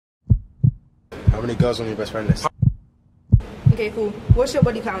How many girls on your best friend list? Okay, cool. What's your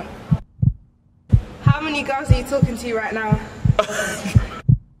body count? How many girls are you talking to right now?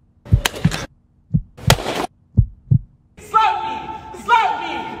 Slap me! Slap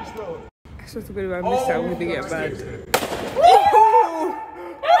me! I swear to God, if I missed that, I'm gonna get bad.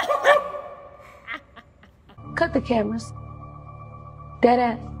 Cut the cameras. Dead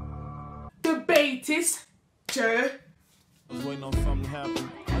ass. The baitist, Joe. I was waiting on something to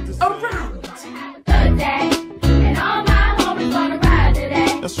happen. Around. Today, and all my homies gonna ride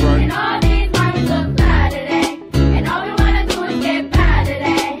today. That's right. And all these mommies look fly today. And all we wanna do is get by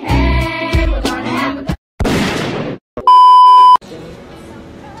today. Hey, we're gonna have a good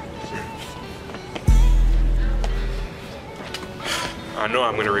I know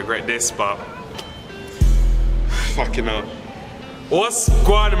I'm gonna regret this, but fucking hell. What's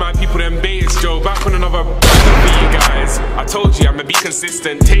going on, my people? Them Baiters Joe back on another for you guys. I told you I'm gonna be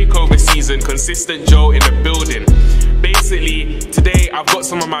consistent. Takeover season, consistent Joe in the building. Basically, today I've got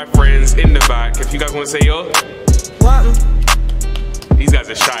some of my friends in the back. If you guys want to say yo, What? these guys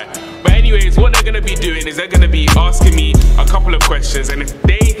are shy. But anyways, what they're gonna be doing is they're gonna be asking me a couple of questions, and if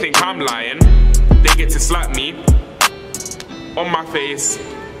they think I'm lying, they get to slap me on my face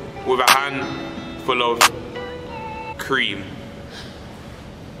with a hand full of cream.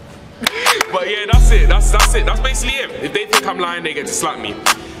 But yeah, that's it. That's it. That's basically it. If they think I'm lying, they get to slap me.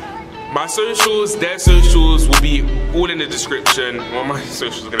 My socials, their socials will be all in the description. Well, my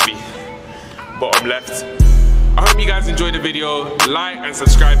socials are gonna be bottom left. I hope you guys enjoyed the video. Like and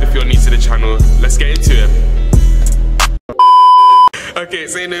subscribe if you're new to the channel. Let's get into it. Okay,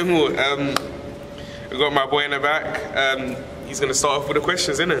 say no more. We got my boy in the back. He's gonna start off with the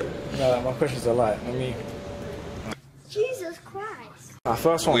questions, innit? No, my questions are light. Jesus Christ.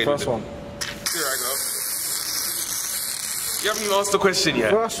 First one. Here I go. You haven't even asked the question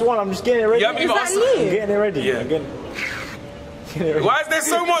yet. First one, I'm just getting it ready. You haven't even asked I'm getting it ready. Yeah. I'm getting it ready. Why is there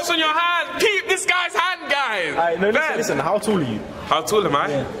so much on your hand? Keep this guy's hand, guys. Alright, no, listen, how tall are you? How tall am I?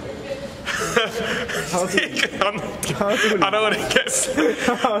 Yeah. How tall are you? I don't want to guess.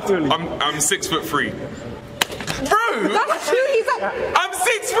 How tall are you? I'm 6'3". Bro! That's true, I'm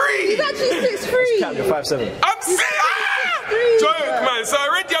 6'3". he's actually 6'3". Cap, you're 5'7". I'm 6'3". Joke, man. So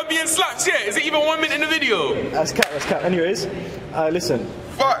already I'm being slapped. Yeah. Is it even 1 minute in the video? That's cap. Anyways, listen.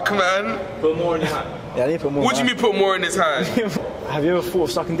 Fuck, man. Put more in your hand. Yeah, I need to put more. What do you mean put more in his hand? Have you ever thought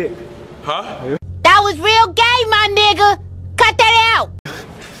of sucking dick? Huh? That was real gay, my nigga. Cut that out.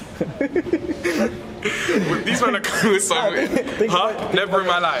 These men are coming with something. Huh? Never in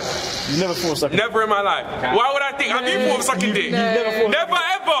my life. You never thought of sucking dick? Never in my life. Why would I think? Have you thought of sucking dick? Never thought of Never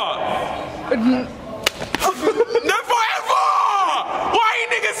ever. Never ever. Why are you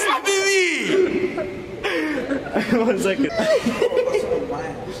niggas slapping me? 1 second.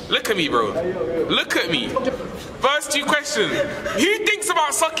 Look at me, bro. Look at me. First 2 questions. Who thinks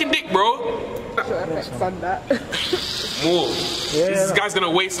about sucking dick, bro? More. This guy's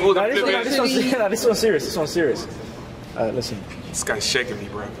gonna waste all the flipping. This one's serious. Listen. This guy's shaking me,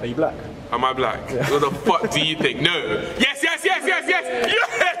 bro. Are you black? Am I black? Yeah. What the fuck do you think? No. Yes.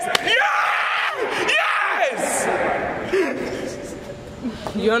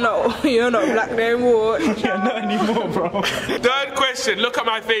 You're not black no more. Yeah, not anymore, bro. Third question. Look at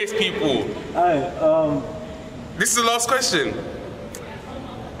my face, people. This is the last question.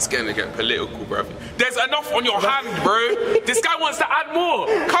 It's gonna get political, bro. There's enough on your hand, bro. This guy wants to add more.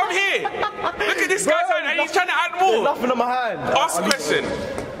 Come here. Look at this guy's hand, and he's trying to add more. There's nothing on my hand. Ask the question.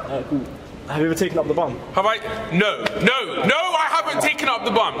 Cool. Have you ever taken up the bum? Have I? No, I haven't taken up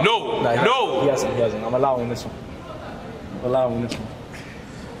the bum. No. He hasn't. I'm allowing this one.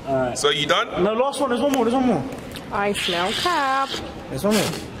 Alright. So you done? No, last one. There's one more. I smell cap. There's one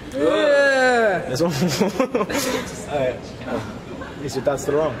more. Yeah. There's one more. Alright. Is your dad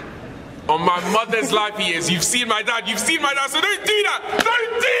still around? On my mother's life he is. You've seen my dad, so don't do that!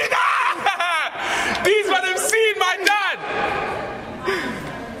 Don't do that! These men have seen my dad!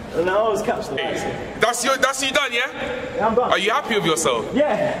 No, it's Cap's. That's you done, yeah? Yeah, I'm done. Are you happy with yourself?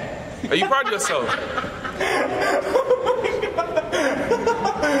 Yeah. Are you proud of yourself?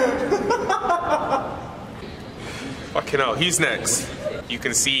 Fucking hell, who's next? You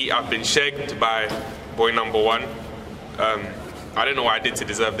can see I've been shagged by boy number 1. I don't know what I did to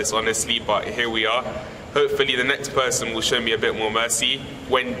deserve this, honestly, but here we are. Hopefully the next person will show me a bit more mercy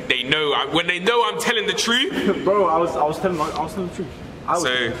when they know I'm telling the truth. Bro, I was telling the truth.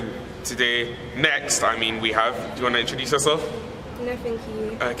 So today, next, we have. Do you want to introduce yourself? No, thank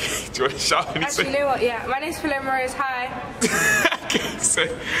you. Okay. Do you want to shout anything? Actually, you know what? Yeah, my name's Paloma Rose. Hi. Okay. So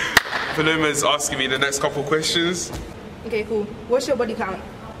Paloma's asking me the next couple questions. Okay, cool. What's your body count?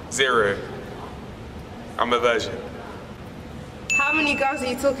 0. I'm a virgin. How many girls are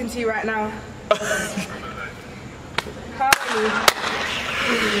you talking to right now? How many?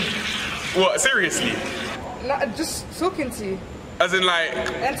 What, seriously? No, just talking to you. As in like...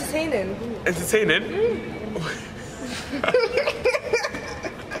 Entertaining. Entertaining?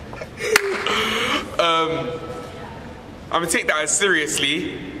 I'm gonna take that as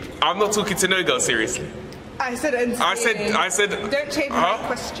seriously. I'm not talking to no girl seriously. I said entertaining. I said... Don't change my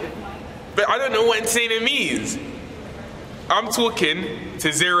question. But I don't know what entertaining means. I'm talking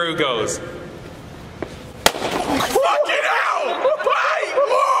to 0 girls. Fucking hell! Wait!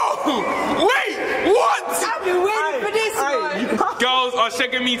 Whoa! Wait! What? I've been waiting for this one. Girls are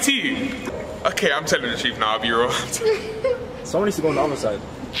shagging me too. Okay, I'm telling the truth now, I'll be real. Someone needs to go on the other side.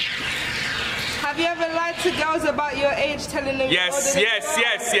 Have you ever lied to girls about your age, telling them Yes.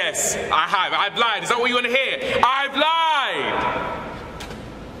 I have. I've lied. Is that what you want to hear? I've lied!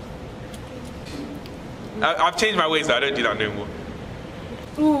 I've changed my ways though. I don't do that no more.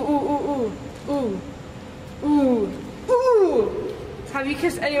 Ooh. Have you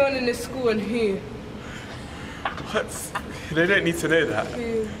kissed anyone in this school and who? What? They don't need to know that.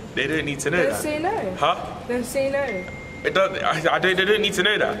 Who? They don't need to know Then that. say no. Huh? Then say no. It don't, they don't need to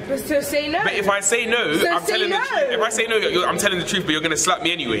know that. But still say no. But if I say no, So I'm say telling no. the truth. If I say no, I'm telling the truth, but you're gonna slap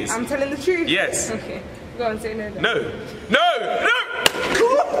me anyways. I'm telling the truth. Yes. Okay. Go on, say no. Then. No.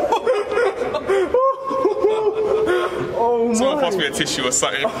 Oh my. Someone pass me a tissue or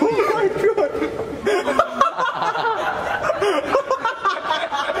something. Oh my god.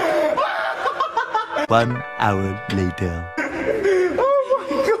 1 hour later.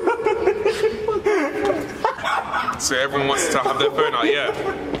 So everyone wants to have their phone out, yeah.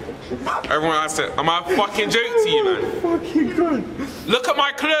 Everyone has to. Am I a fucking joke to you, man? Fucking good. Look at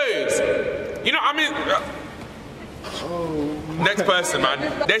my clothes. You know, I mean. Next person, man.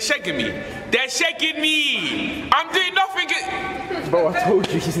 They're shagging me. They're shagging me. I'm doing nothing. Bro, I told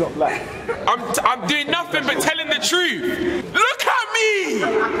you he's not black. I'm doing nothing but telling the truth. Look at me.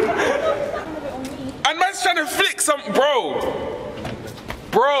 And man's trying to flick something, bro.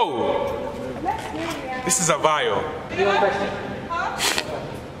 This is a vial.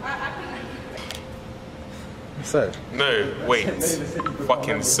 So? No, wait.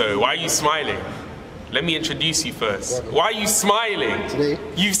 Fucking so. Why are you smiling? Let me introduce you first. Why are you smiling? Today?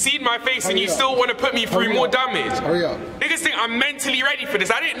 You've seen my face and you still want to put me through more damage. Hurry up. Niggas think I'm mentally ready for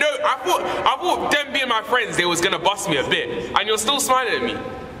this. I didn't know. I thought them being my friends, they was gonna bust me a bit. And you're still smiling at me.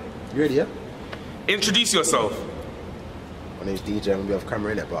 You ready, yeah? Introduce yourself. My name's DJ, I'm gonna be off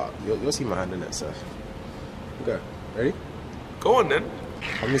camera in it, but you'll see my hand in it, so. Okay, ready? Go on then.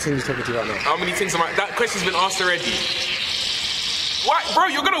 How many things are you talking to right now? How many things am I? That question's been asked already. What? Bro,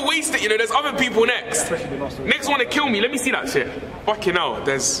 you're gonna waste it, you know, there's other people next. Next wanna kill me, let me see that shit. Fucking hell,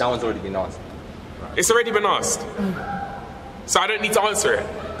 there's... That one's already been asked. It's already been asked. So I don't need to answer it.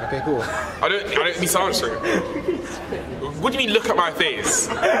 Okay, cool. I don't need to answer it. What do you mean, look at my face?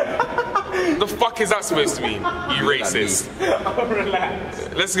 The fuck is that supposed to mean, you racist? Relax.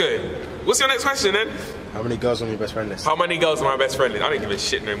 Let's go. What's your next question then? How many girls on your best friend list? How many girls are my best friend list? I don't give a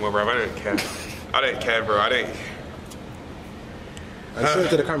shit no more, bro. I don't care. I don't care, bro. I don't... And show it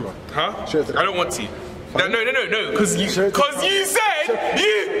to the camera. Huh? Show it to the I don't want to. No, because you said,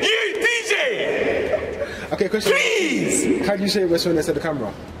 you DJ! Okay, question. Please! How do you say best friend list to the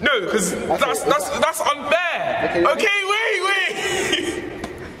camera? No, because that's unfair. Okay, wait.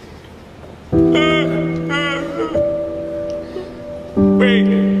 Wait.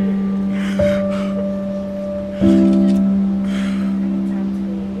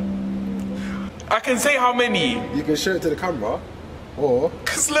 I can say how many. You can show it to the camera, or...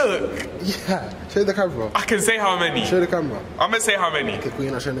 Cause look. Yeah, show the camera. I can say how many. Show the camera. I'm gonna say how many. Okay, cool,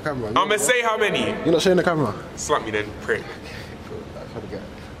 you're not showing the camera. I'm gonna say how many. You're not showing the camera. Slap me then, prick. Cool, that's what I get.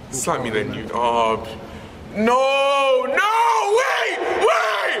 Slap me then, you. Oh. No, wait!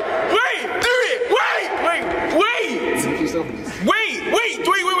 Do it!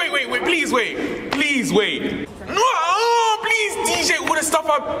 Wait! Please wait. No, oh, please, DJ, all the stuff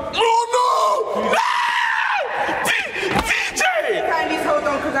I'm... No! DJ! Kindly hold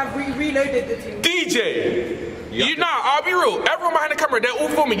on, because I've reloaded the thing. DJ! I'll be real. Everyone behind the camera, they're all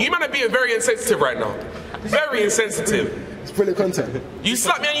filming. You man are being very insensitive right now. Very insensitive. It's brilliant content. You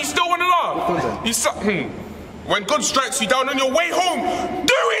slap me and you still want to laugh. Content. You slap... When God strikes you down on your way home,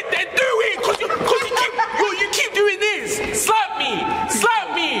 do it then, do it! Because you keep doing this. Slap me!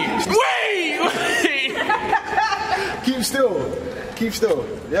 Wait! Keep still.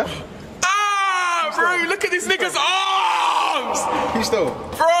 Yeah? Bro, look at this nigga's arms! Keep still.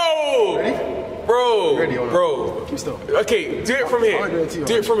 Bro! Ready? Bro! Ready or not? Bro. Keep still. Okay, do it from here. I'll do it to you.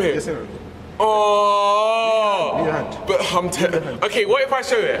 Do it from here. Yes, sir. Oh. Move your hand. But I'm okay, what if I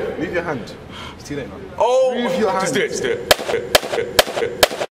show it? Move your hand. It's too late now. Oh. Move your hand. Just do it, just do it.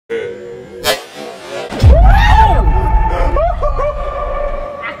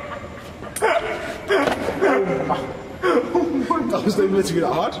 That was not even meant to be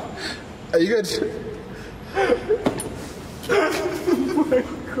that hard. Are you good? Oh my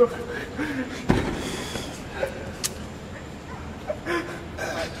god.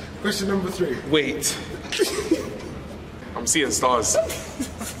 Question number 3. Wait. I'm seeing stars.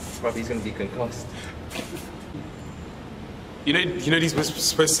 Bruv, he's gonna be concussed. You know these were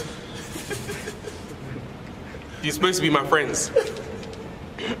supposed to... You're supposed to be my friends.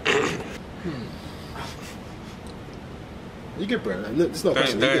 You good, bro? Look, it's not a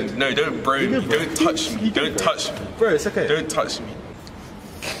question. Don't, bro. Good, bro. Don't touch me. Don't touch me. Bro, it's okay. Don't touch me.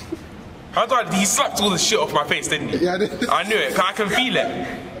 How do I... He slapped all the shit off my face, didn't he? Yeah, I did. I knew it. I can feel it.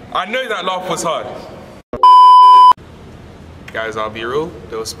 I know that laugh was hard. Guys, I'll be real.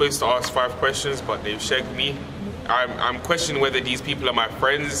 They were supposed to ask 5 questions, but they've shagged me. I'm questioning whether these people are my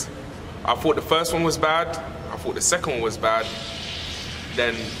friends. I thought the first one was bad. I thought the second one was bad.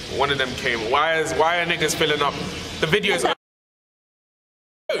 Then one of them came. Why are niggas filling up the videos?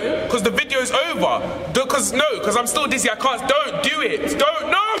 Because the video's over. Because I'm still dizzy. I can't. Don't do it. Don't.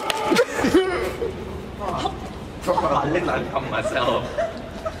 No. I look like I'm myself.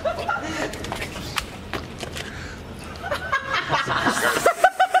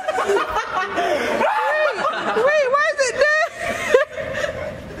 Wait, why is it there?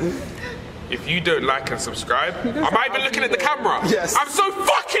 If you don't like and subscribe, am I even looking at the camera? Yes. I'm so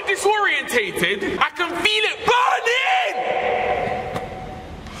fucking disorientated. I can feel it burning.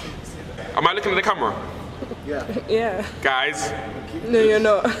 Am I looking at the camera? Yeah. Guys. No, you're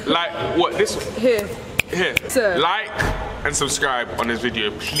not. Like what? This Here. Sir. Like and subscribe on this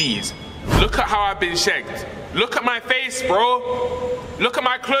video, please. Look at how I've been shagged. Look at my face, bro. Look at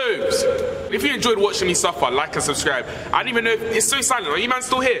my clothes. If you enjoyed watching me suffer, like and subscribe. I don't even know if it's so silent. Are you man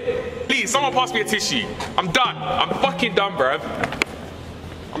still here? Please, someone pass me a tissue. I'm done. I'm fucking done, bruv.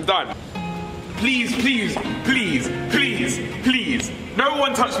 I'm done. Please, please, please, please, please. No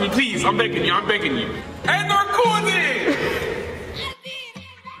one touch me, please. I'm begging you. I'm begging you. End the recording!